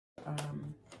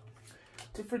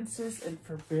Differences and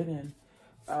forbidden.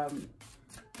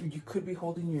 You could be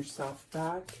holding yourself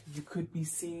back. You could be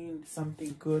seeing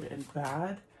something good and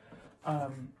bad.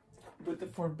 With the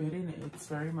forbidden, it's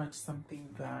very much something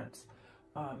that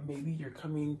maybe you're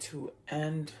coming to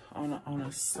end on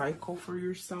a cycle for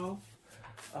yourself.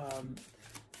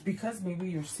 Because maybe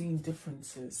you're seeing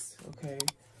differences, okay?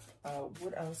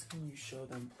 What else can you show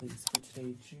them, please, for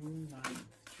today? June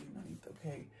 9th,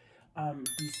 okay.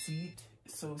 Deceit.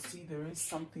 So, see, there is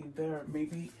something there.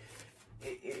 Maybe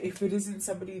if it isn't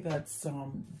somebody that's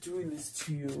doing this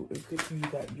to you, it could be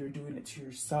that you're doing it to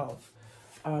yourself.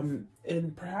 And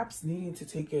perhaps needing to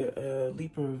take a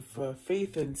leap of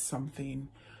faith in something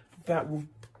that will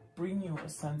bring you a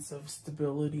sense of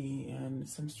stability and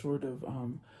some sort of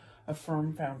a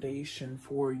firm foundation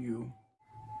for you.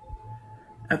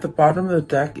 At the bottom of the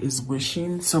deck is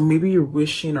wishing. So maybe you're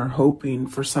wishing or hoping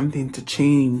for something to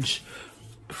change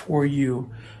for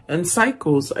you. And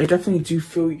cycles, I definitely do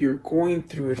feel you're going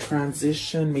through a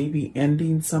transition, maybe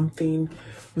ending something.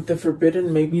 With the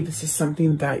forbidden, maybe this is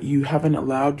something that you haven't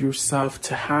allowed yourself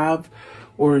to have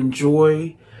or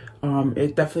enjoy.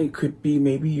 It definitely could be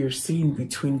maybe you're seeing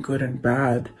between good and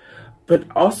bad. But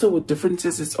also with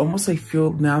differences, it's almost, I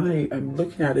feel now that I'm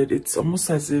looking at it, it's almost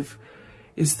as if,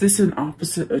 is this an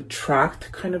opposite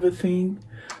attract kind of a thing?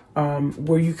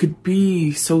 Where you could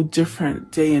be so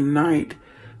different day and night,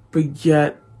 but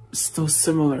yet still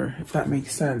similar, if that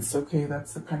makes sense. Okay,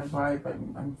 that's the kind of vibe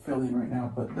I'm feeling right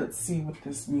now. But let's see what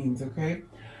this means, okay?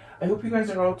 I hope you guys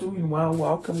are all doing well.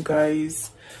 Welcome,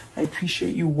 guys. I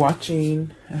appreciate you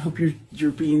watching. I hope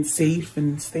you're being safe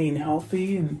and staying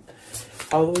healthy and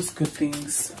all those good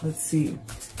things. Let's see.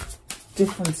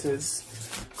 Differences.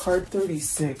 Card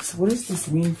 36. What does this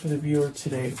mean for the viewer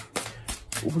today?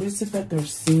 What is it that they're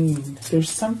seeing? There's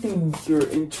something you're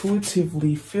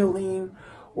intuitively feeling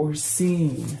or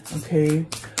seeing, okay?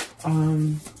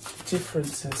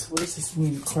 Differences. What does this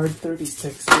mean? Card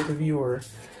 36 for the viewer.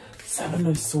 7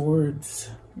 of Swords.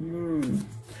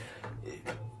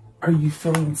 Are you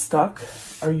feeling stuck?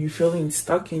 Are you feeling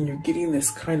stuck and you're getting this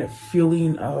kind of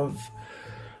feeling of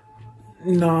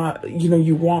not, you know,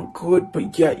 you want good,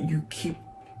 but yet you keep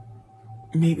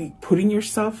maybe putting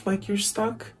yourself like you're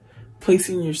stuck,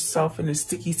 placing yourself in a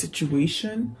sticky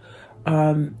situation?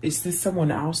 Is this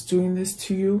someone else doing this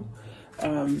to you?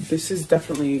 This is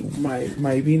definitely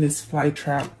my Venus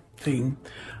flytrap thing,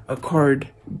 a card,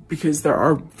 because there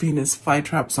are Venus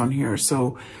flytraps on here.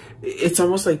 So it's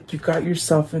almost like you got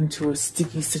yourself into a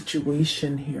sticky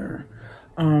situation here.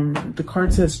 The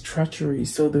card says treachery,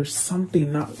 so there's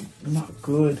something not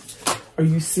good. Are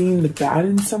you seeing the bad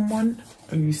in someone?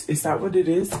 Is that what it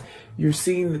is? You're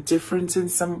seeing the difference in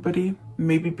somebody,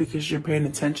 maybe because you're paying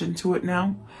attention to it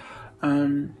now.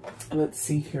 Let's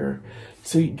see here.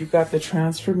 So you got the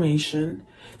transformation.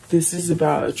 This is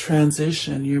about a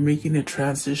transition. You're making a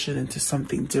transition into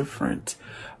something different.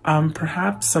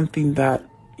 Perhaps something that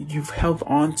you've held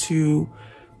on to,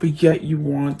 but yet you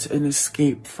want an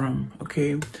escape from,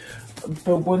 okay?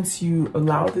 But once you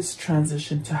allow this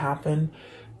transition to happen,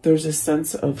 there's a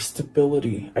sense of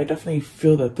stability. I definitely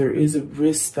feel that there is a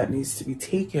risk that needs to be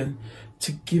taken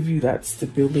to give you that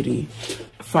stability.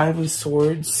 5 of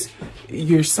Swords,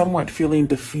 you're somewhat feeling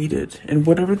defeated. And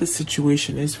whatever the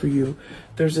situation is for you,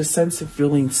 there's a sense of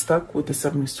feeling stuck with the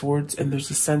 7 of Swords, and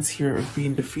there's a sense here of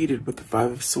being defeated with the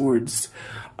 5 of Swords.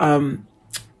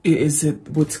 Is it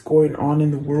what's going on in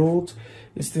the world?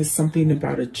 Is this something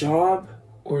about a job?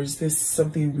 Or is this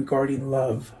something regarding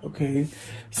love? Okay,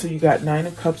 so you got 9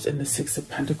 of Cups and the 6 of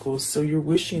Pentacles. So you're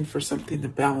wishing for something to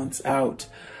balance out.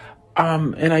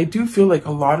 And I do feel like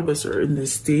a lot of us are in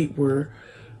this state where,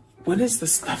 when is the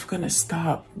stuff gonna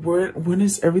stop? When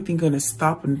is everything gonna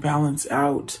stop and balance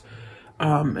out?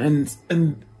 And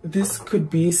this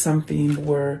could be something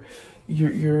where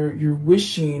you're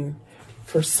wishing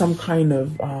for some kind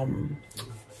of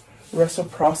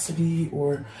reciprocity,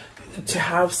 or to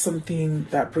have something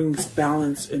that brings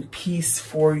balance and peace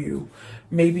for you.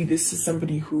 Maybe this is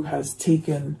somebody who has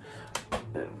taking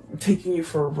you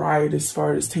for a ride, as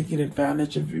far as taking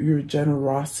advantage of your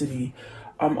generosity,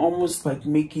 almost like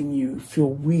making you feel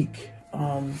weak. I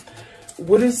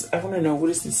want to know, what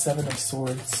is the 7 of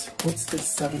Swords? What's the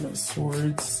 7 of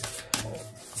Swords?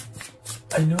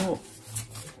 I know.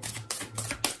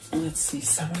 Let's see,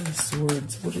 7 of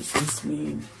Swords. What does this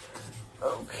mean?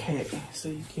 Okay, so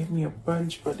you gave me a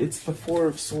bunch, but it's the 4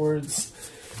 of Swords.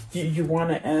 You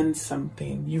want to end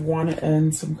something. You want to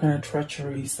end some kind of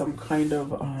treachery, some kind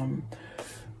of,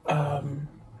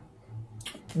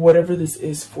 whatever this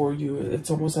is for you. It's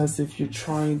almost as if you're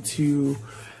trying to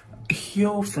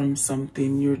heal from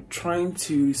something. You're trying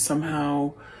to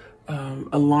somehow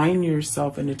align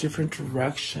yourself in a different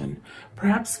direction,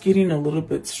 perhaps getting a little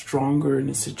bit stronger in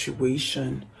a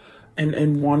situation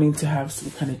and wanting to have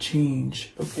some kind of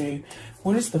change. Okay,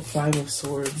 what is the Five of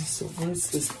Swords? So what is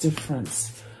this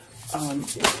difference?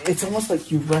 It's almost like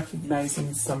you're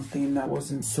recognizing something that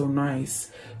wasn't so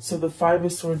nice. So the Five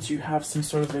of Swords, you have some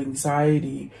sort of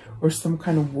anxiety or some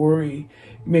kind of worry.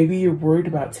 Maybe you're worried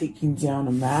about taking down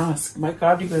a mask. My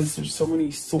God, you guys, there's so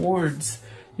many swords.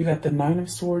 You got the Nine of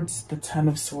Swords, the Ten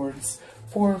of Swords,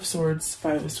 Four of Swords,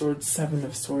 Five of Swords, Seven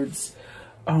of Swords.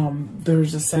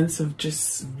 There's a sense of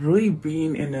just really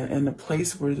being in a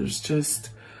place where there's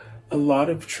just a lot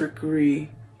of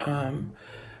trickery.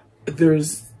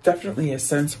 There's definitely a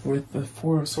sense with the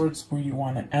Four of Swords where you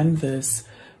want to end this,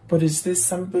 but is this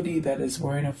somebody that is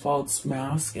wearing a false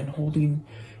mask and holding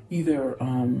either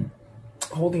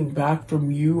holding back from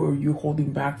you or you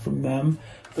holding back from them?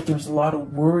 But there's a lot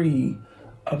of worry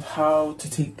of how to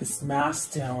take this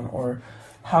mask down, or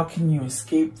how can you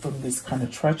escape from this kind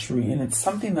of treachery. And it's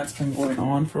something that's been going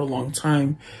on for a long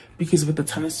time, because with the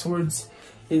Ten of Swords,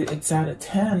 it's at a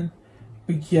 10,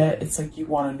 but yet it's like you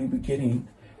want a new beginning.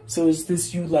 So is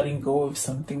this you letting go of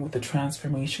something with the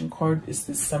transformation card? Is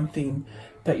this something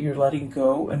that you're letting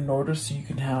go in order so you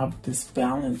can have this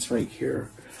balance right here?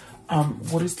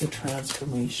 What is the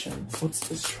transformation? What's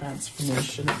this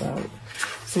transformation about?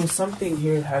 So something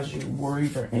here has you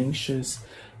worried or anxious.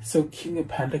 So King of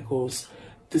Pentacles,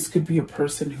 this could be a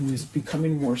person who is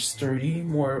becoming more sturdy,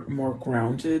 more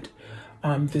grounded.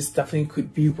 This definitely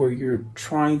could be where you're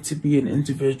trying to be an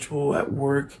individual at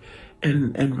work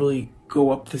and really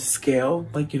go up the scale,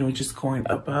 like, you know, just going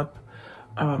up.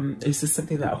 Is this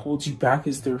something that holds you back?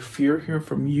 Is there fear here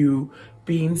from you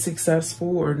being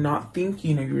successful or not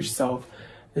thinking of yourself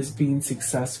as being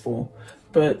successful?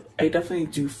 But I definitely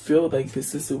do feel like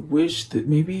this is a wish, that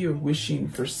maybe you're wishing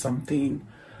for something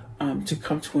to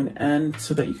come to an end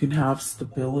so that you can have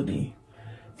stability.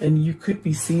 And you could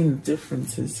be seeing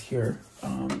differences here.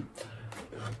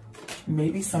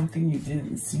 Maybe something you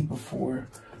didn't see before.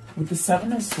 With the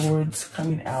Seven of Swords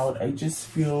coming out, I just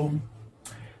feel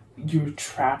you're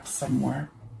trapped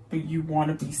somewhere, but you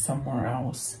want to be somewhere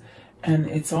else. And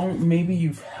it's all, maybe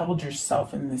you've held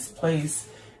yourself in this place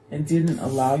and didn't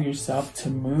allow yourself to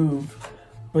move,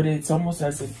 but it's almost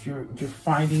as if you're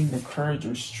finding the courage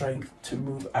or strength to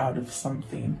move out of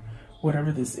something,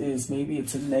 whatever this is. Maybe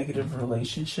it's a negative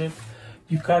relationship.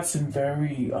 You've got some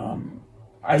very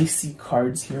icy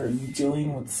cards here. You're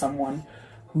dealing with someone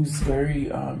who's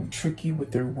very tricky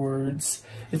with their words.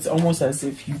 It's almost as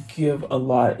if you give a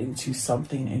lot into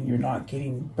something and you're not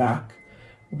getting back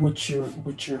what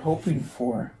you're hoping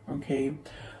for. Okay,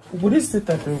 what is it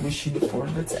that they're wishing for?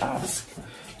 Let's ask.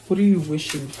 What are you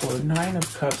wishing for? Nine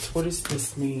of Cups. What does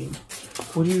this mean?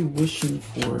 What are you wishing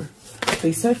for?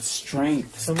 They said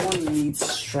strength. Someone needs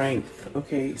strength.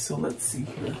 Okay, so let's see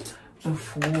here. The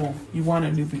Fool. You want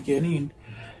a new beginning.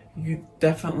 You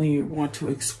definitely want to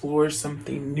explore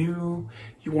something new.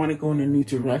 You want to go in a new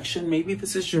direction. Maybe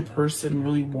this is your person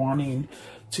really wanting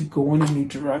to go in a new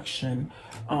direction.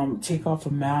 Take off a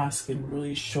mask and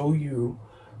really show you,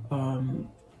 you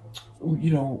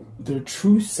know, their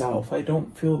true self. I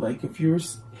don't feel like if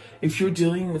you're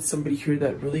dealing with somebody here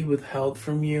that really withheld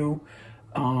from you,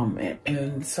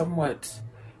 and somewhat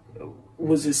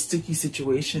was a sticky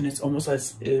situation, it's almost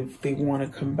as if they want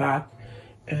to come back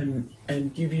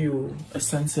and give you a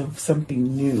sense of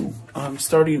something new,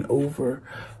 starting over.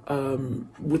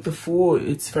 With the Fool,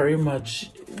 it's very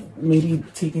much maybe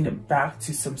taking it back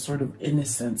to some sort of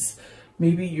innocence.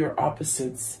 Maybe you're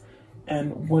opposites,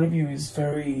 and one of you is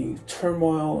very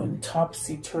turmoil and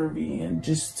topsy-turvy and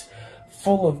just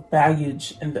full of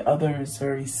baggage, and the other is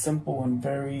very simple and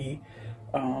very,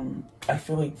 I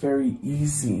feel like, very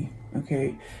easy.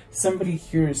 Okay, somebody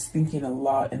here is thinking a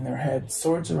lot in their head.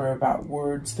 Swords are about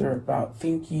words. They're about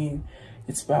thinking.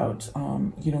 It's about,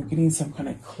 you know, getting some kind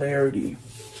of clarity.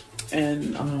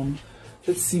 And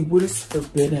let's see, what is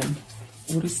forbidden?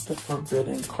 What is the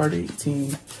forbidden? Card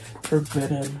 18,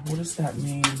 forbidden. What does that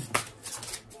mean?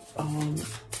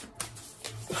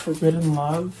 Forbidden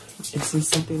love. Is this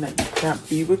something that you can't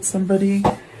be with somebody?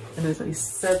 And as I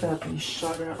said that, they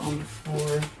shot it on the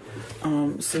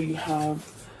floor. So you have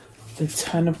the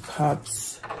Ten of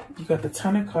Cups. You got the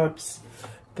Ten of Cups,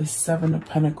 the Seven of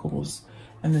Pentacles,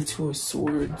 and the Two of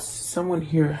Swords. Someone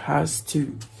here has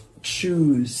to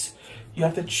choose. You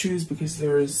have to choose because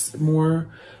there is more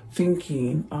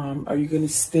thinking. Are you going to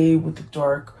stay with the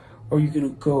dark, or are you going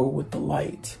to go with the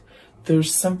light?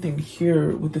 There's something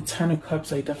here with the Ten of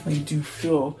Cups. I definitely do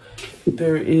feel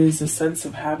there is a sense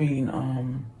of having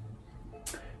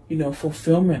you know,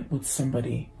 fulfillment with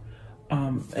somebody.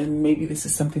 And maybe this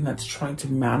is something that's trying to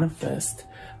manifest,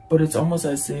 but it's almost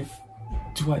as if,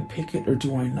 do I pick it or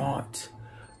do I not?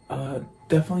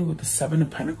 Definitely with the Seven of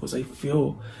Pentacles, I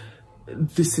feel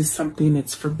this is something,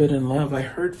 it's forbidden love. I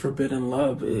heard forbidden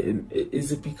love.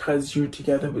 Is it because you're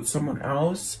together with someone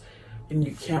else and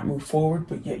you can't move forward,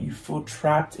 but yet you feel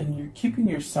trapped and you're keeping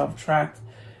yourself trapped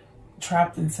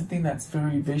in something that's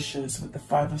very vicious with the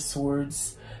Five of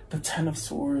Swords, the Ten of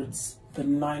Swords, the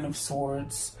Nine of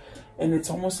Swords. And it's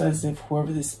almost as if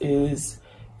whoever this is,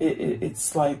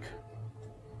 it's like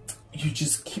you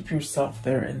just keep yourself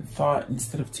there in thought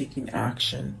instead of taking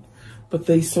action. But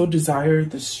they so desire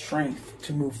the strength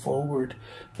to move forward.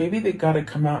 Maybe they got to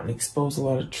come out and expose a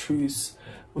lot of truths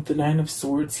with the Nine of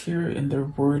Swords here, and they're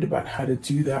worried about how to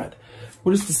do that.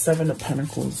 What is the Seven of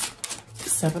Pentacles? The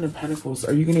Seven of Pentacles.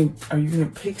 Are you gonna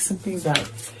pick something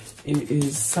that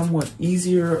is somewhat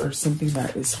easier or something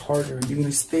that is harder? You're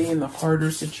gonna stay in the harder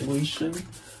situation.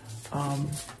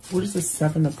 What is the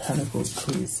Seven of Pentacles,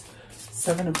 please?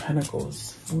 Seven of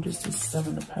Pentacles. What is the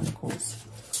Seven of Pentacles?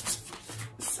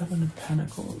 Seven of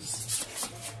Pentacles.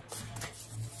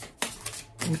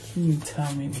 What can you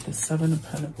tell me with the Seven of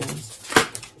Pentacles?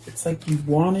 It's like you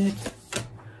want it.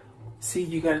 See,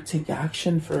 you got to take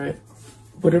action for it.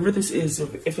 Whatever this is,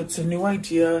 if it's a new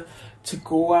idea to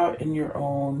go out in your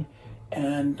own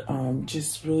and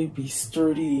just really be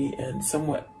sturdy and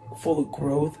somewhat full of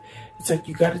growth, it's like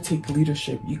you got to take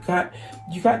leadership. You got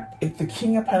the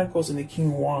King of Pentacles and the King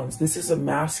of Wands. This is a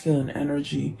masculine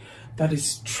energy that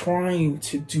is trying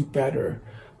to do better.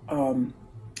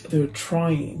 They're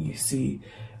trying, you see.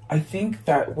 I think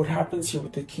that what happens here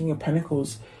with the King of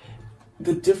Pentacles,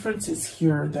 the difference is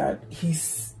here that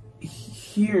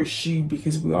he or she,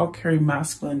 because we all carry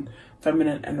masculine,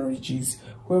 feminine energies,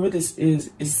 whoever this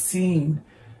is seeing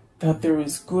that there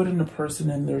is good in a person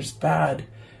and there's bad.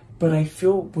 But I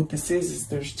feel what this is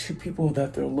there's two people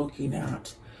that they're looking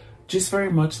at. Just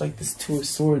very much like this Two of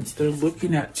Swords, they're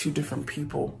looking at two different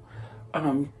people.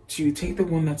 Do you take the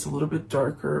one that's a little bit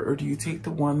darker, or do you take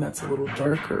the one that's a little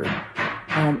darker?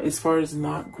 As far as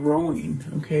not growing,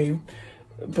 okay?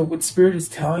 But what Spirit is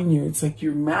telling you, it's like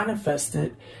you manifest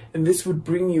it, and this would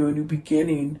bring you a new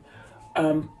beginning.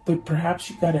 But perhaps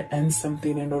you got to end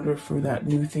something in order for that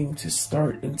new thing to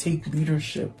start, and take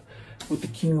leadership with the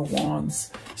King of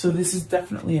Wands. So this is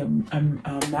definitely a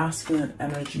masculine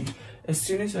energy. As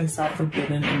soon as I saw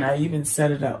forbidden, and I even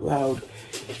said it out loud,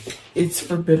 it's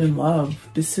forbidden love.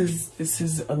 This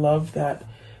is a love that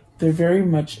they're very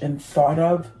much in thought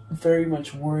of, very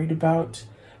much worried about,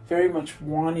 very much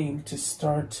wanting to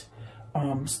start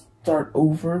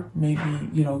over, maybe,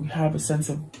 you know, have a sense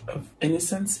of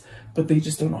innocence, but they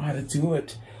just don't know how to do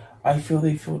it. I feel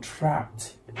they feel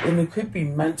trapped, and it could be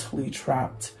mentally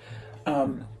trapped.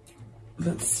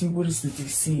 Let's see, what is the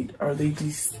deceit? Are they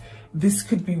this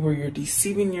could be where you're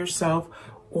deceiving yourself,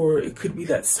 or it could be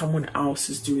that someone else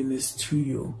is doing this to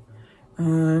you.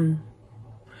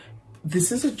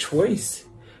 This is a choice.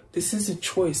 This is a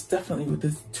choice, definitely. With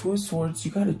the Two of Swords,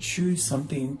 you got to choose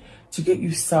something to get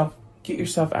yourself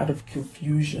out of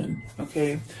confusion,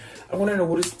 okay? I want to know,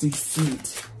 what is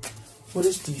deceit? What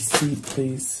is deceit,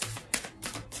 please?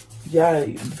 Yeah,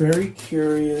 very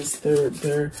curious.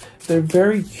 They're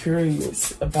very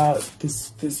curious about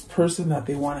this person that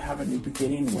they want to have a new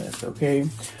beginning with, okay?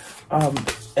 And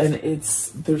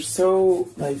they're so,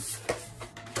 like,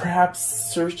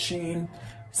 perhaps searching.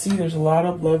 See, there's a lot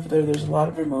of love there. There's a lot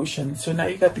of emotion. So now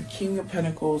you got the King of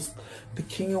Pentacles, the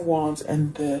King of Wands,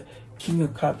 and the King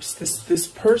of Cups. This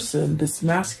person, this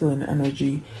masculine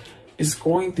energy, is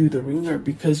going through the ringer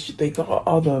because they got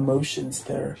all the emotions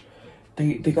there.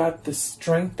 They got the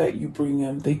strength that you bring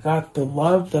them. They got the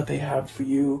love that they have for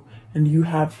you and you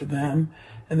have for them.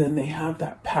 And then they have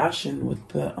that passion with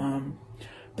the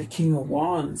King of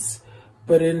Wands.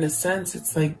 But in a sense,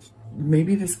 it's like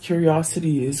maybe this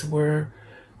curiosity is where,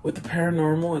 with the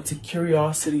paranormal, it's a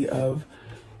curiosity of,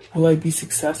 will I be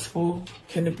successful?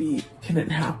 Can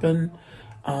it happen?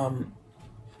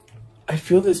 I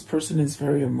feel this person is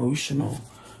very emotional.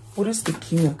 What is the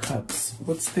King of Cups?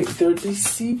 They're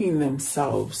deceiving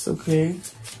themselves, okay?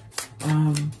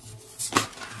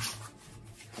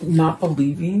 Not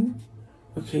believing.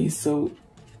 Okay, so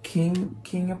King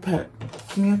of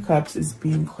Cups is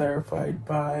being clarified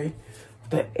by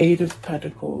the Eight of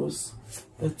Pentacles,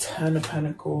 the Ten of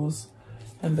Pentacles,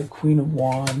 and the Queen of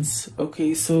Wands.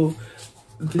 Okay, so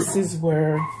this is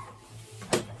where,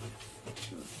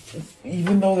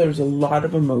 even though there's a lot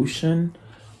of emotion,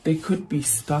 they could be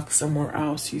stuck somewhere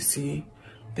else, you see.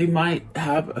 They might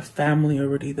have a family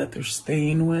already that they're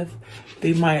staying with.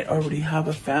 They might already have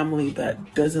a family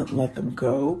that doesn't let them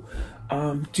go.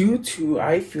 Due to,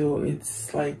 I feel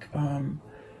it's like,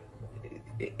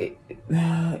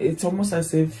 it's almost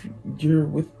as if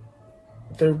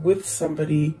they're with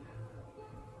somebody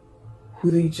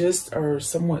who they just are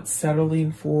somewhat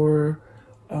settling for.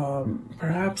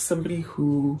 Perhaps somebody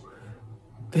who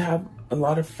they have a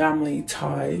lot of family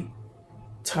ties.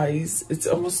 It's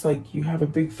almost like you have a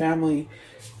big family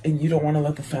and you don't want to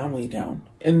let the family down.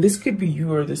 And this could be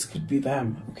you or this could be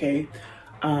them, okay?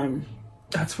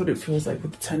 That's what it feels like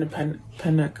with the Ten of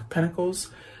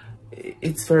Pentacles.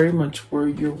 It's very much where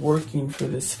you're working for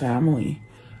this family.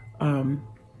 And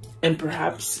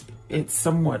perhaps it's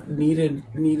somewhat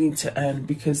needing to end,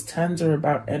 because tens are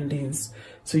about endings,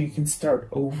 so you can start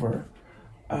over.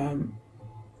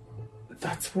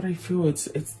 That's what I feel. It's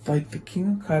like the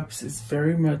King of Cups is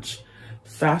very much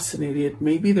fascinated.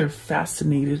 Maybe they're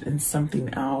fascinated in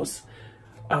something else.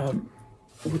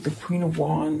 With the Queen of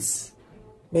Wands,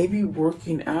 maybe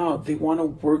working out. They want to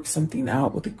work something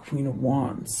out with the Queen of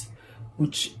Wands,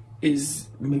 which is,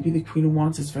 maybe the Queen of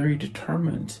Wands is very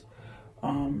determined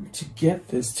to get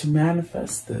this, to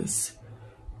manifest this.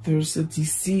 There's a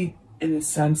deceit in the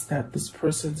sense that this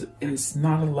person is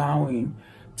not allowing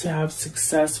to have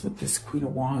success with this Queen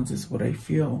of Wands, is what I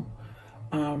feel.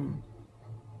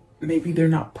 Maybe they're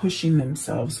not pushing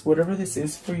themselves. Whatever this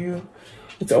is for you,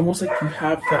 it's almost like you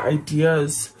have the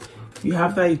ideas. You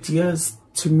have the ideas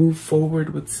to move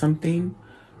forward with something,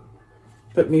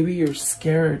 but maybe you're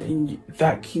scared, and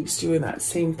that keeps you in that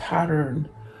same pattern.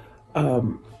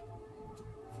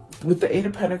 With the Eight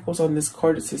of Pentacles on this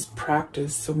card, it says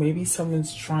practice. So maybe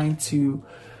someone's trying to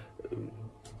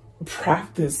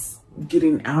practice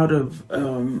getting out of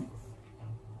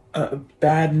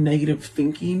bad negative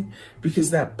thinking,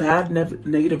 because that bad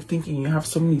negative thinking, you have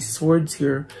so many swords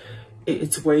here,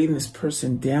 it's weighing this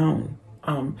person down.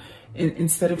 And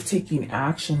instead of taking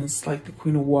actions like the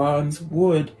Queen of Wands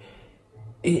would,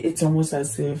 it's almost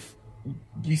as if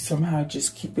you somehow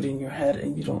just keep it in your head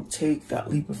and you don't take that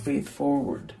leap of faith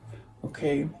forward.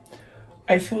 Okay,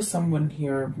 I feel someone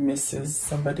here misses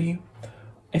somebody.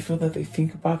 I feel that they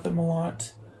think about them a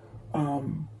lot.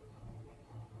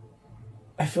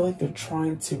 I feel like they're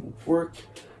trying to work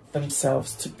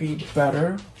themselves to be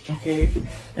better, okay?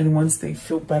 And once they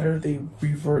feel better, they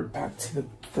revert back to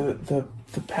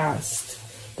the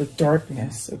past, the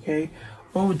darkness, okay?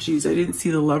 Oh, geez, I didn't see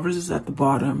the Lovers is at the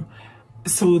bottom.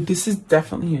 So this is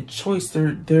definitely a choice.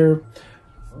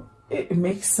 It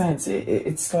makes sense.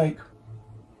 It's like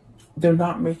they're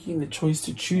not making the choice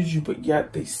to choose you, but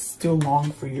yet they still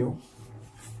long for you.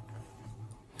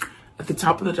 At the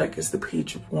top of the deck is the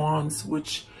Page of Wands,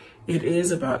 which it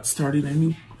is about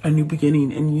starting a new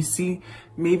beginning. And you see,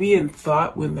 maybe in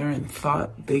thought, when they're in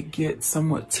thought, they get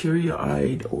somewhat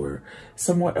teary-eyed or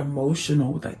somewhat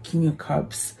emotional with that King of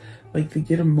Cups. Like they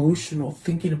get emotional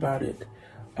thinking about it,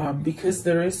 because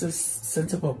there is this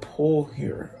sense of a pull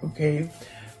here, okay?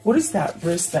 What is that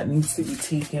risk that needs to be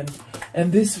taken?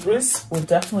 And this risk will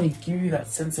definitely give you that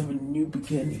sense of a new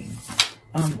beginning.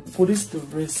 What is the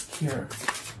risk here?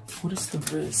 What is the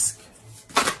risk?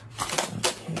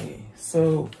 Okay,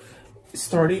 so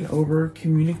starting over,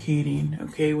 communicating,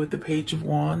 okay, with the Page of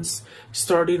Wands,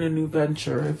 starting a new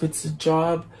venture. If it's a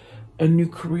job, a new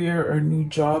career, or a new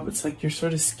job, it's like you're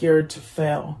sort of scared to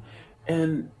fail.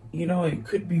 And, you know, it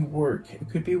could be work.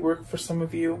 It could be work for some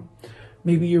of you.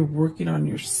 Maybe you're working on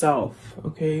yourself,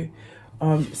 okay?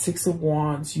 Six of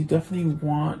Wands, you definitely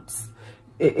want...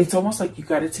 It's almost like you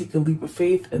got to take a leap of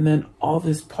faith, and then all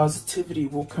this positivity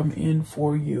will come in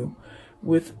for you.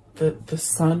 With the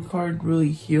Sun card,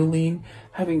 really healing,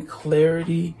 having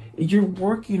clarity. You're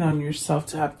working on yourself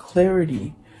to have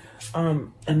clarity.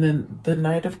 And then the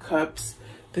Knight of Cups,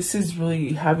 this is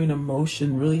really having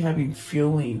emotion, really having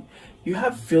feeling. You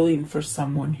have feeling for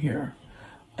someone here.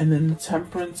 And then the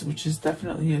Temperance, which is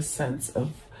definitely a sense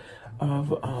of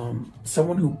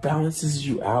someone who balances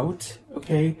you out,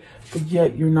 okay? But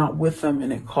yet you're not with them,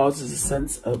 and it causes a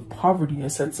sense of poverty, a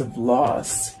sense of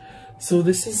loss. So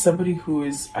this is somebody who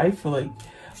is, I feel like,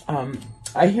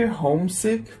 I hear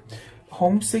homesick,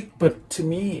 but to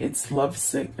me it's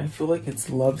lovesick. I feel like it's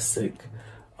lovesick.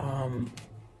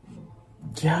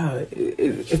 Yeah,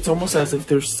 it's almost as if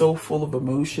they're so full of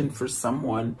emotion for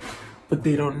someone, but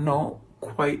they don't know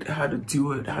quite how to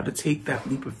do it, how to take that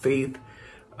leap of faith.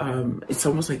 It's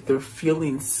almost like their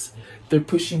feelings, they're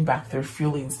pushing back their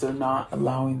feelings. They're not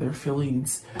allowing their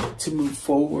feelings to move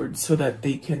forward so that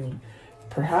they can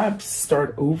perhaps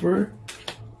start over.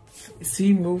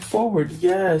 See, move forward.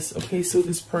 Yes. Okay, so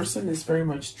this person is very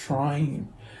much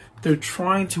trying They're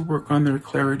trying to work on their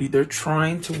clarity. They're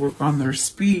trying to work on their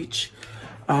speech.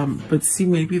 But see,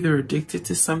 maybe they're addicted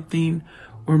to something,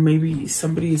 or maybe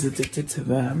somebody is addicted to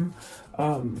them.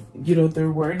 You know,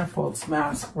 they're wearing a false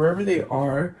mask. Wherever they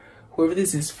are, whoever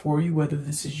this is for you, whether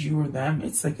this is you or them,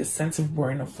 it's like a sense of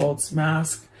wearing a false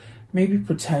mask, maybe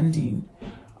pretending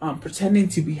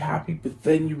to be happy, but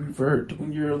then you revert.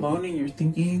 When you're alone and you're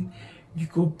thinking, you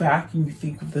go back and you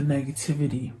think of the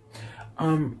negativity.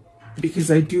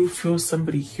 Because I do feel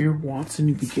somebody here wants a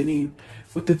new beginning.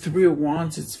 With the Three of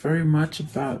Wands, it's very much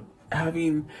about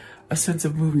having a sense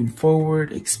of moving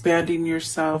forward, expanding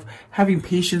yourself, having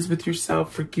patience with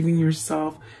yourself, forgiving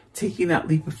yourself, taking that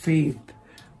leap of faith,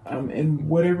 and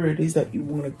whatever it is that you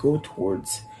want to go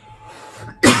towards.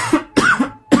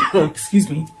 Excuse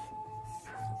me.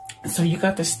 So you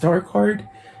got the Star card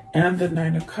and the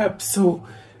Nine of Cups. So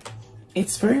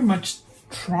it's very much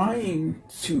trying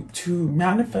to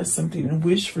manifest something and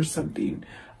wish for something.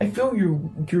 I feel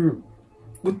you're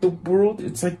with the World,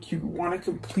 it's like you want to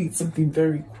complete something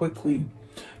very quickly,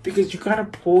 because you got to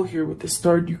pull here with the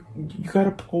Star. You got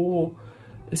to pull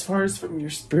as far as from your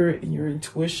spirit and your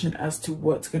intuition as to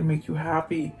what's going to make you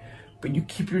happy, but you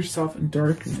keep yourself in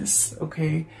darkness,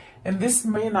 okay? And this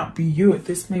may not be you.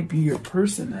 This may be your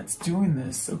person that's doing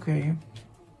this, okay?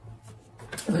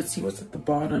 Let's see what's at the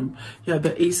bottom. Yeah,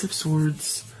 the Ace of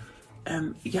Swords.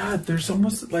 And yeah, there's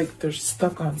almost like they're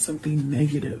stuck on something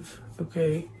negative,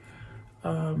 okay?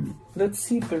 Let's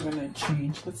see if they're gonna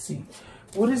change. Let's see.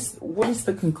 What is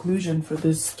the conclusion for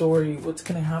this story? What's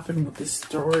gonna happen with this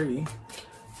story?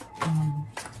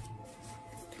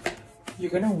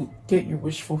 You're gonna get your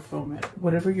wish fulfillment.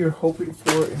 Whatever you're hoping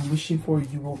for and wishing for,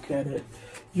 you will get it.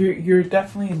 You're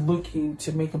definitely looking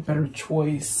to make a better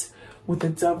choice. With the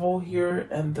Devil here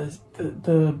and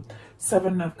the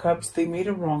Seven of Cups, they made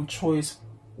a wrong choice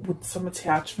with some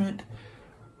attachment.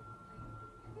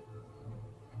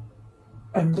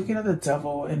 I'm looking at the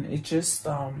Devil, and it just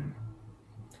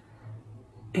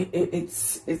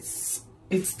it's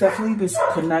definitely this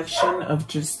connection of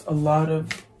just a lot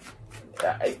of.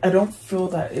 I don't feel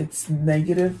that it's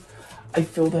negative. I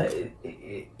feel that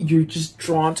you're just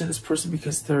drawn to this person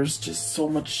because there's just so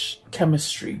much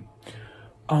chemistry.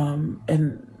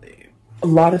 And a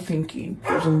lot of thinking.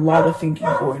 There's a lot of thinking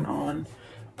going on,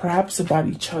 perhaps about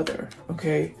each other,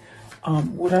 okay?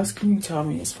 What else can you tell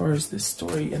me as far as this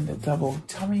story and the Devil?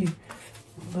 Tell me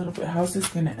a little bit. How's this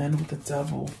going to end with the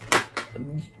Devil?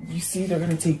 You see, they're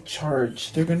going to take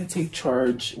charge. They're going to take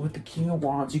charge with the King of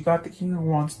Wands. You got the King of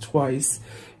Wands twice.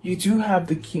 You do have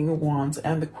the King of Wands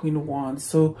and the Queen of Wands.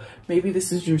 So maybe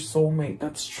this is your soulmate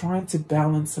that's trying to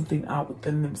balance something out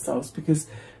within themselves, because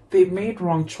they've made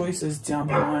wrong choices down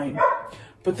the line,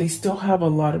 but they still have a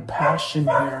lot of passion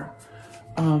here.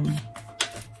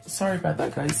 Sorry about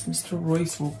that, guys. Mr.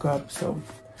 Royce woke up, so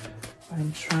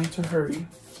I'm trying to hurry.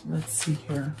 Let's see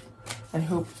here. I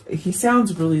hope he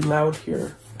sounds really loud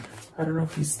here. I don't know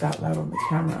if he's that loud on the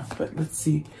camera, but let's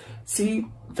see. See,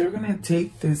 they're gonna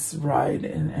take this ride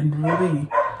and really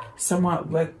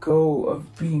somewhat let go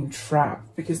of being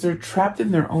trapped, because they're trapped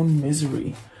in their own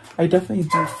misery. I definitely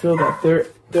do feel that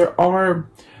there are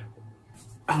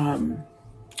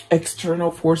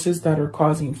external forces that are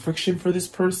causing friction for this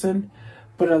person,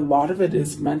 but a lot of it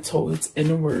is mental. It's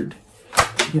inward,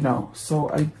 you know. So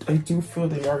I do feel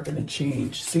they are going to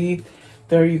change. See,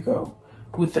 there you go.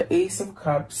 With the Ace of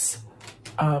Cups,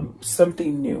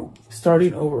 something new,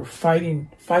 starting over, fighting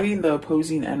the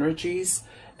opposing energies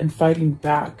and fighting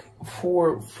back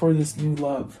for this new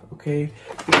love, okay?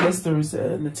 Because there's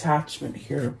an attachment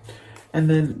here. And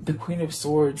then the Queen of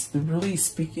Swords, they're really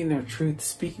speaking their truth,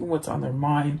 speaking what's on their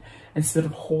mind instead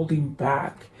of holding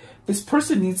back. This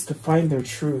person needs to find their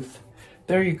truth.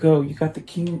 There you go. You got the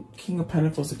King of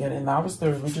Pentacles again, and that was the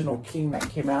original king that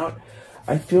came out.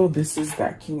 I feel this is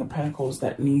that King of Pentacles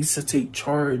that needs to take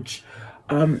charge.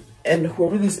 And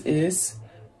whoever this is,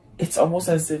 it's almost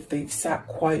as if they've sat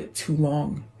quiet too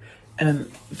long and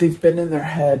they've been in their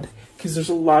head, because there's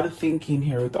a lot of thinking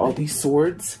here with all these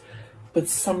swords. But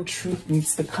some truth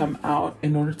needs to come out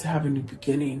in order to have a new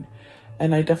beginning.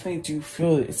 And I definitely do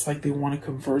feel it's like they want to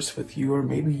converse with you, or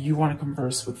maybe you want to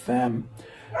converse with them.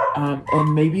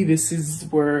 And maybe this is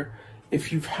where,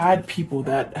 if you've had people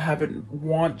that haven't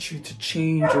want you to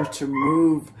change or to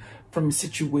move from a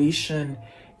situation,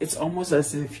 it's almost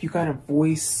as if you got to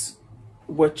voice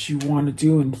what you want to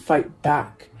do and fight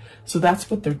back. So that's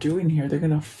what they're doing here. They're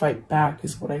going to fight back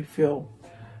is what I feel.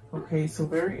 Okay, so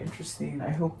very interesting. I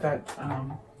hope that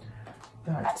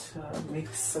that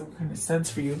makes some kind of sense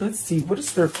for you. Let's see, what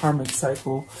is their karmic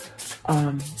cycle?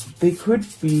 They could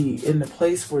be in a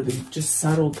place where they've just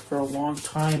settled for a long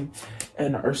time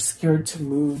and are scared to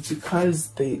move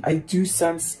because I do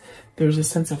sense there's a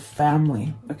sense of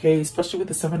family, okay? Especially with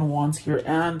the Seven of Wands here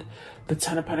and the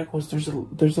Ten of Pentacles. There's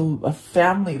a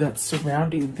family that's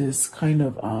surrounding this kind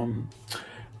of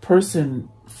person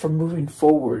from moving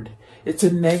forward. It's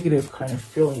a negative kind of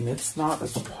feeling. It's not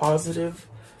like a positive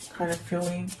kind of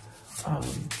feeling.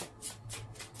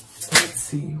 Let's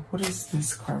see, what is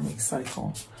this karmic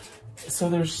cycle? So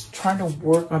there's trying to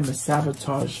work on the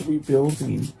sabotage,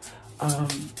 rebuilding,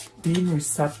 being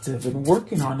receptive and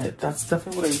working on it. That's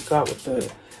definitely what I got with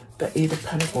the Eight of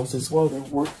Pentacles as well.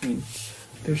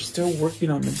 They're still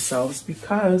working on themselves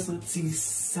because, let's see,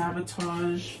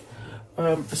 sabotage,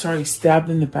 stabbed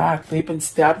in the back. They've been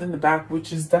stabbed in the back,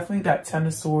 which is definitely that Ten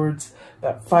of Swords,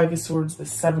 that Five of Swords, the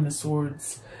Seven of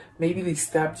Swords. Maybe they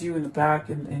stabbed you in the back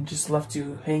and just left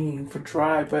you hanging for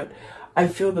dry. But I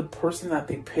feel the person that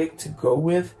they picked to go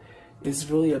with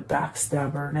is really a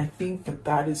backstabber. And I think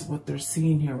that is what they're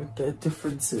seeing here with the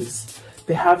differences.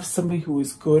 They have somebody who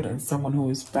is good and someone who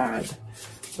is bad.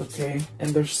 Okay? And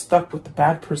they're stuck with the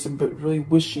bad person, but really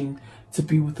wishing to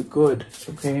be with the good.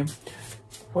 Okay?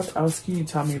 What else can you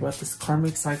tell me about this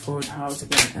karmic cycle and how is it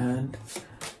going to end?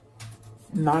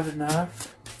 Not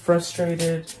enough.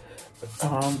 Frustrated.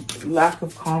 Lack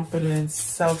of confidence.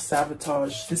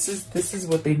 Self-sabotage. This is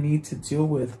what they need to deal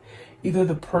with. Either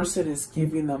the person is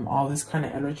giving them all this kind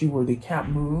of energy where they can't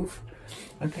move.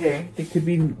 Okay? They could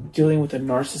be dealing with a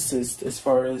narcissist as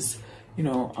far as, you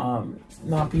know,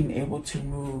 not being able to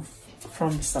move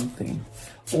from something.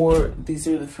 Or these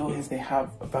are the feelings they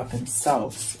have about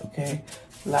themselves. Okay?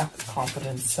 Lack of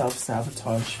confidence,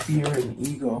 self-sabotage, fear, and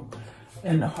ego,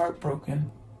 and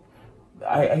heartbroken.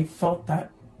 I felt that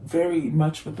very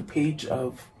much with the Page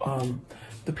of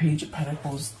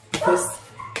Pentacles, because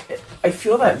I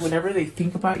feel that whenever they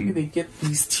think about you, they get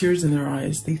these tears in their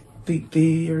eyes.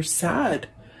 They are sad,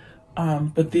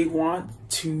 but they want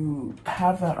to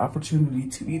have that opportunity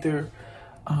to either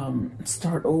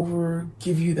start over,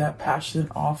 give you that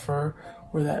passionate offer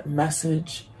or that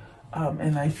message.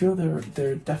 And I feel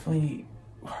they're definitely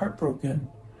heartbroken.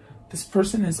 This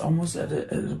person is almost at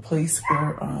a place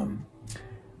where,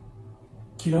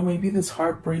 you know, maybe this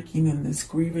heartbreaking and this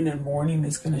grieving and mourning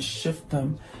is going to shift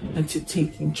them into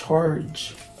taking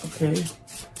charge. Okay,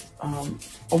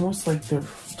 almost like they're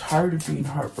tired of being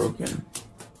heartbroken.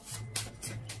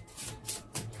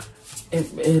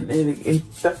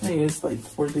 It definitely is like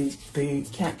where they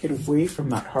can't get away from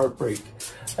that heartbreak.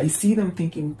 I see them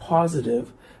thinking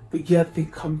positive, but yet they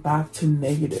come back to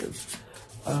negative.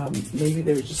 Maybe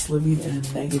they're just living in a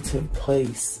negative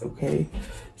place, okay?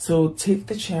 So take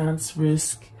the chance,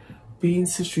 risk, being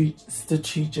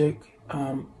strategic,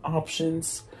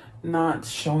 options, not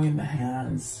showing the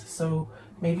hands. So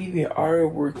maybe they are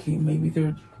working, maybe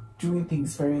they're doing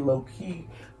things very low-key,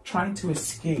 trying to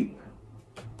escape.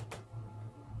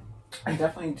 I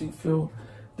definitely do feel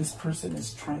this person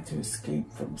is trying to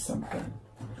escape from something.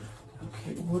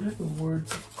 Okay, what are the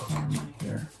words of karma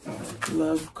here?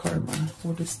 Love karma.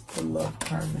 What is the love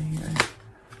karma here?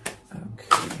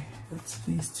 Okay, that's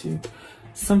these two.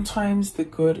 Sometimes the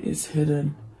good is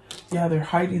hidden. Yeah, they're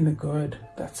hiding the good.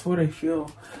 That's what I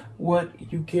feel.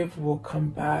 What you give will come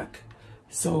back.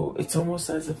 So it's almost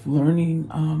as if learning,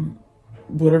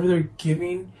 whatever they're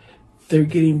giving, they're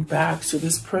getting back. So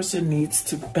this person needs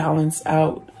to balance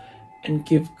out and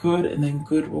give good, and then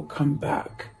good will come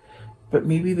back. But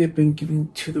maybe they've been giving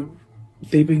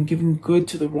good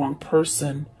to the wrong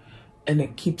person, and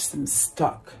it keeps them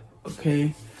stuck.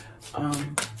 Okay.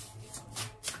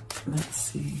 Let's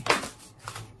see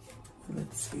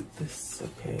this.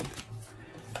 Okay.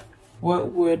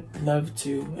 What would love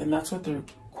do? And that's what they're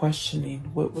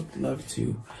questioning. What would love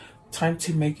do? Time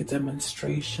to make a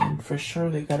demonstration. For sure,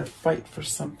 they got to fight for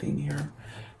something here.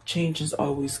 Change is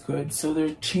always good. So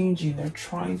they're changing. They're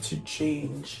trying to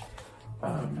change.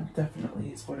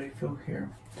 Definitely is what I feel here.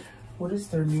 What is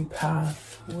their new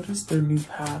path? What is their new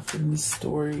path in this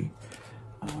story?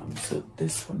 So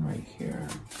this one right here.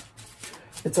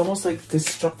 It's almost like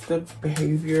destructive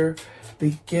behavior.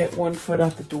 They get one foot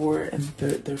out the door and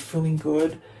they're feeling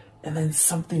good, and then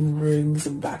something brings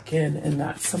them back in, and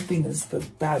that something is the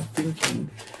bad thinking.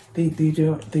 They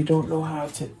don't know how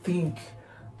to think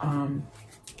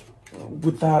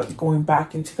without going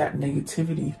back into that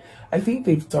negativity. I think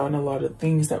they've done a lot of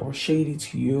things that were shady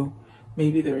to you.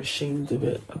 Maybe they're ashamed of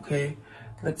it. Okay,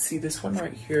 let's see this one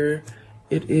right here.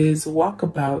 It is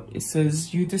walkabout. It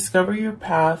says you discover your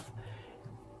path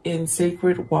in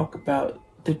sacred walkabout.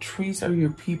 The trees are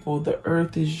your people. The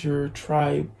earth is your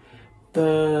tribe.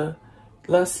 The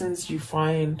lessons you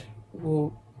find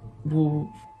will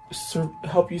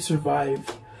help you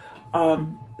survive.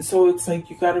 So it's like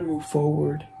you got to move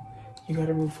forward. You got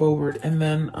to move forward. And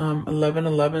then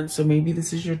 1111, so maybe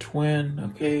this is your twin,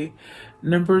 okay?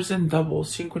 Numbers and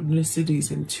doubles,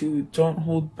 synchronicities and two. Don't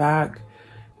hold back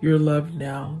your love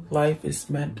now. Life is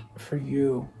meant for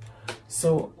you.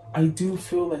 So I do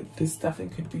feel like this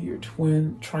definitely could be your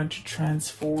twin trying to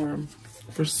transform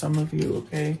for some of you,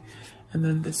 okay? And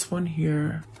then this one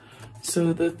here.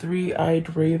 So the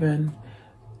three-eyed raven.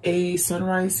 A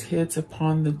sunrise hits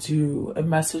upon the dew. A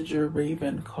messenger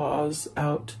raven calls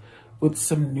out with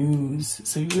some news.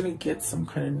 So you're going to get some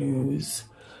kind of news.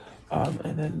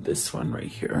 And then this one right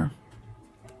here.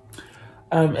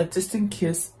 A distant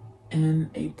kiss and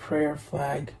a prayer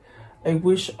flag. I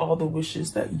wish all the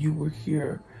wishes that you were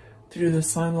here. Through the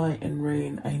sunlight and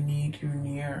rain, I need you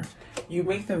near. You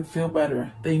make them feel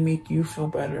better. They make you feel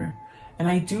better. And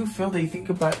I do feel they think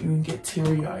about you and get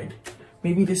teary-eyed.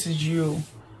 Maybe this is you.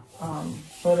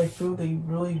 But I feel they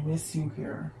really miss you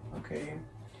here. Okay.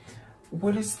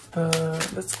 What is the...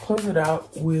 Let's close it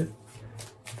out with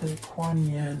the Kuan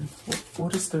Yin.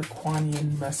 What is the Kuan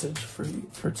Yin message for you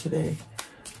for today?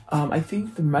 I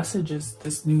think the message is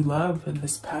this new love and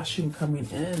this passion coming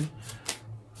in.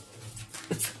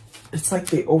 It's like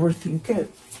they overthink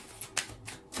it.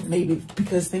 Maybe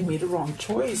because they made a wrong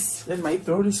choice. And my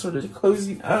throat is sort of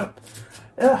closing up.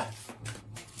 Ugh.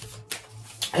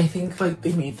 I think like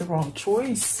they made the wrong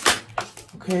choice.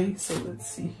 Okay, so let's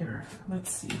see here.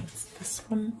 Let's see. It's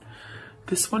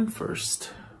this one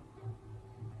first.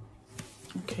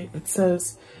 Okay, it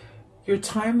says, your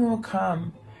time will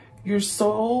come. Your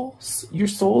souls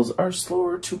are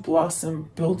slower to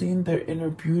blossom, building their inner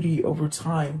beauty over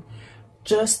time.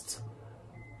 Just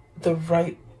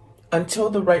until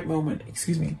the right moment,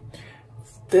 excuse me.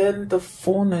 Then the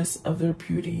fullness of their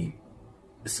beauty,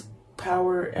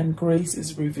 power and grace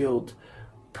is revealed,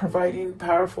 providing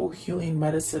powerful healing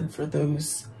medicine for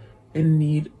those in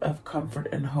need of comfort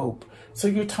and hope. So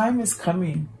your time is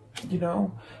coming, you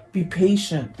know. Be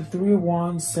patient. The Three of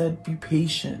Wands said be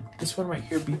patient. This one right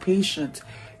here, be patient.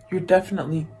 You're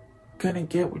definitely gonna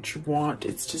get what you want.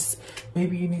 It's just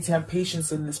maybe you need to have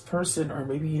patience in this person, or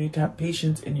maybe you need to have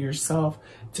patience in yourself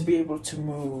to be able to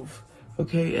move.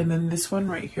 Okay, and then this one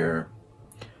right here,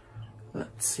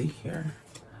 let's see here.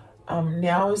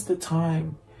 Now is the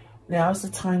time. Now is the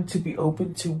time to be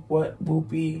open to what will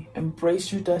be.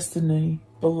 Embrace your destiny,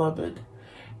 beloved.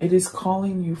 It is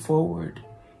calling you forward,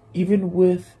 even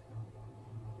with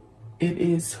it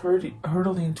is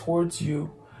hurtling towards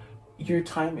you. Your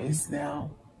time is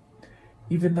now.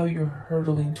 Even though you're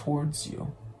hurtling towards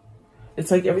you.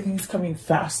 It's like everything's coming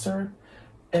faster,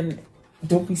 and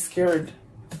don't be scared.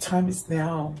 The time is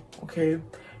now, okay?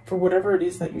 For whatever it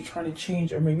is that you're trying to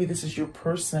change, or maybe this is your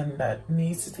person that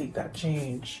needs to take that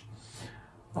change.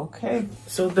 Okay,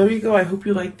 so there you go. I hope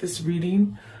you like this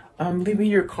reading. Leave me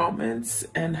your comments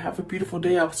and have a beautiful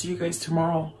day. I'll see you guys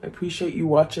tomorrow. I appreciate you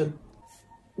watching.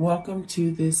 Welcome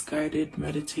to this guided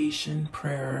meditation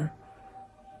prayer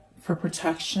for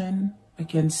protection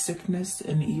against sickness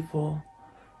and evil,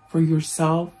 for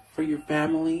yourself, for your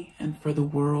family, and for the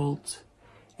world.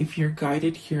 If you're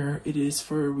guided here, it is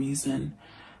for a reason.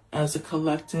 As a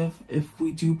collective, if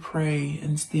we do pray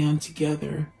and stand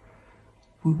together,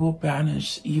 we will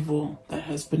banish evil that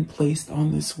has been placed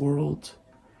on this world.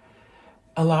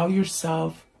 Allow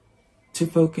yourself to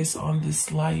focus on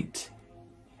this light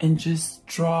and just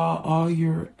draw all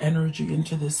your energy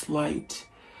into this light.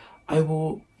 I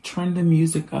will turn the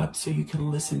music up so you can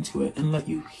listen to it and let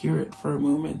you hear it for a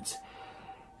moment.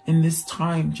 In this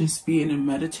time, just be in a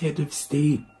meditative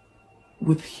state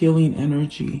with healing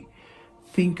energy.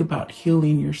 Think about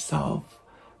healing yourself,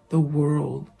 the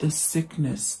world, the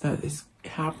sickness that is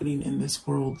happening in this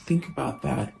world. Think about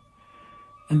that.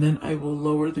 And then I will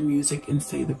lower the music and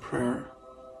say the prayer.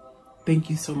 Thank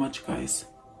you so much, guys.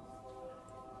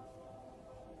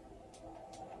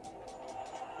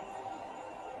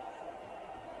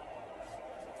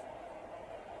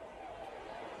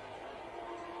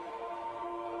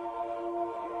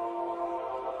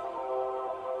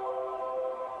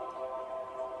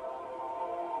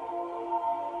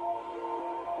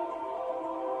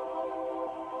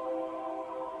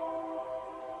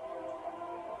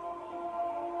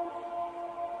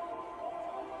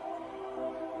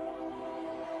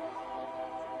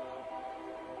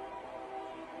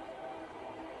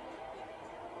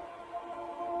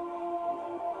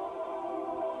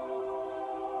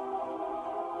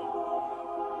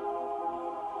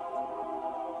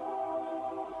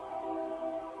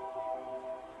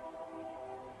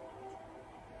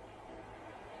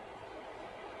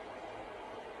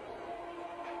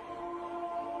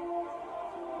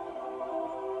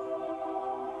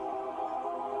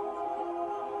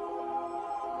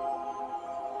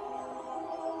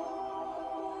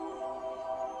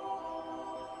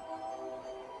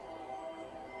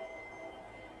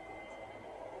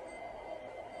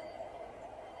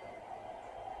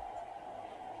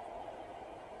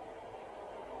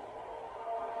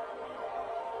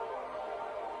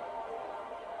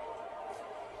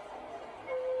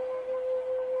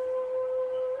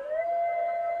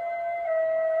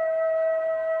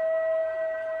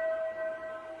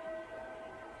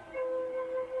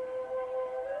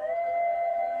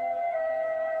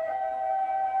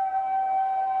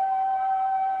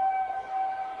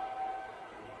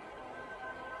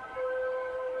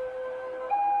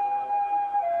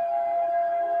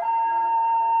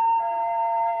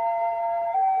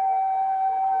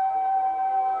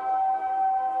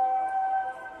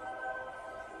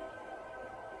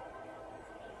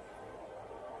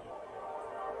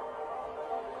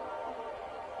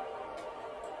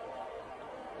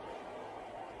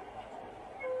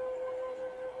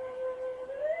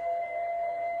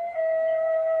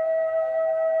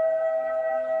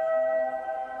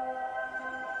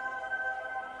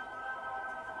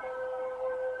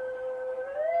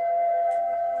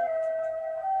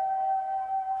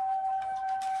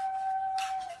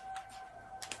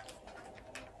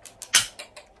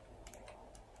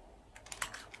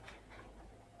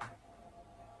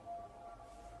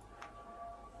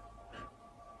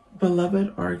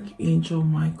 Beloved Archangel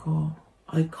Michael,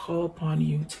 I call upon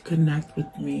you to connect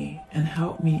with me and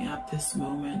help me at this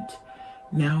moment,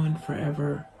 now and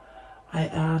forever. I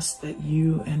ask that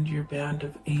you and your band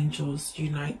of angels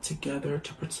unite together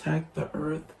to protect the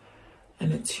earth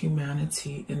and its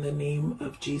humanity in the name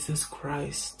of Jesus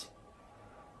Christ.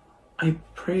 I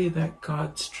pray that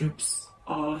God strips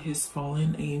all his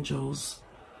fallen angels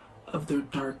of their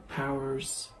dark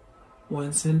powers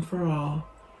once and for all,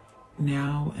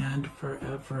 now and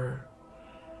forever.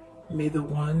 May the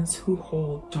ones who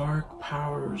hold dark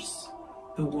powers,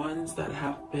 the ones that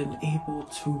have been able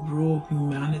to rule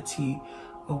humanity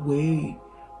away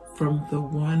from the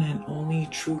one and only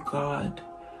true God,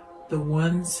 the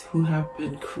ones who have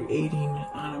been creating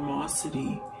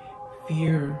animosity,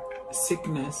 fear,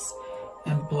 sickness,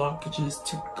 and blockages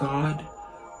to God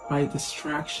by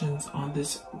distractions on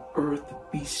this earth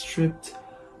be stripped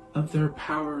of their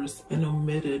powers and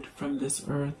omitted from this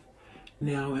earth,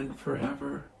 now and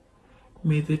forever.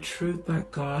 May the truth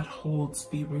that God holds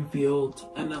be revealed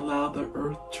and allow the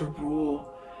earth to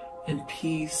rule in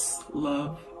peace,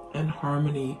 love, and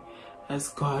harmony as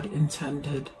God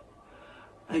intended.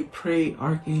 I pray,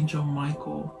 Archangel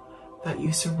Michael, that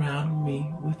you surround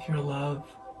me with your love,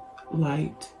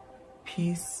 light,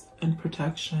 peace, and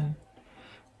protection.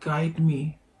 Guide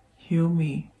me, heal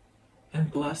me, and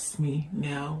bless me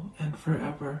now and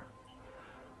forever.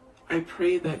 I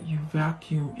pray that you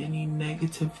vacuum any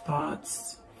negative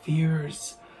thoughts,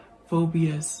 fears,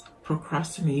 phobias,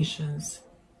 procrastinations,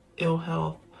 ill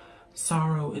health,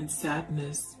 sorrow and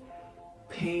sadness,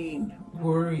 pain,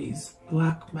 worries,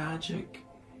 black magic,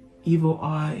 evil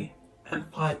eye, and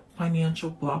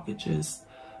financial blockages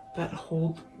that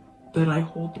I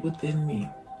hold within me.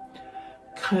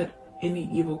 Cut any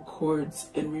evil cords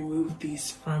and remove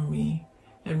these from me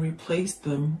and replace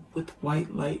them with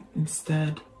white light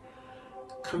instead.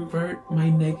 Convert my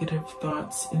negative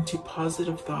thoughts into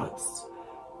positive thoughts,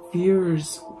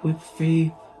 fears with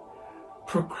faith,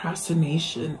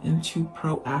 procrastination into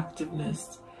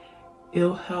proactiveness,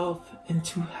 ill health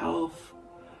into health,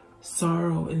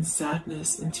 sorrow and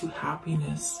sadness into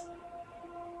happiness,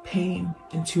 pain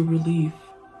into relief,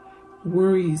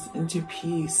 worries into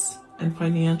peace, and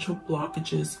financial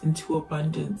blockages into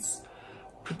abundance.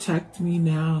 Protect me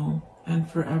now and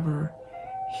forever.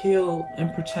 Heal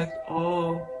and protect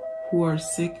all who are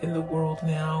sick in the world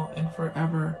now and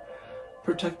forever.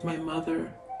 Protect my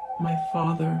mother, my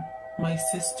father, my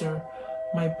sister,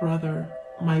 my brother,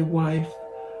 my wife,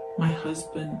 my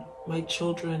husband, my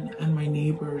children, and my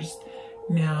neighbors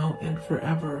now and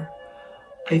forever.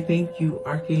 I thank you,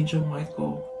 Archangel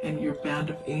Michael, and your band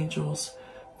of angels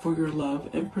for your love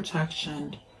and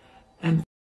protection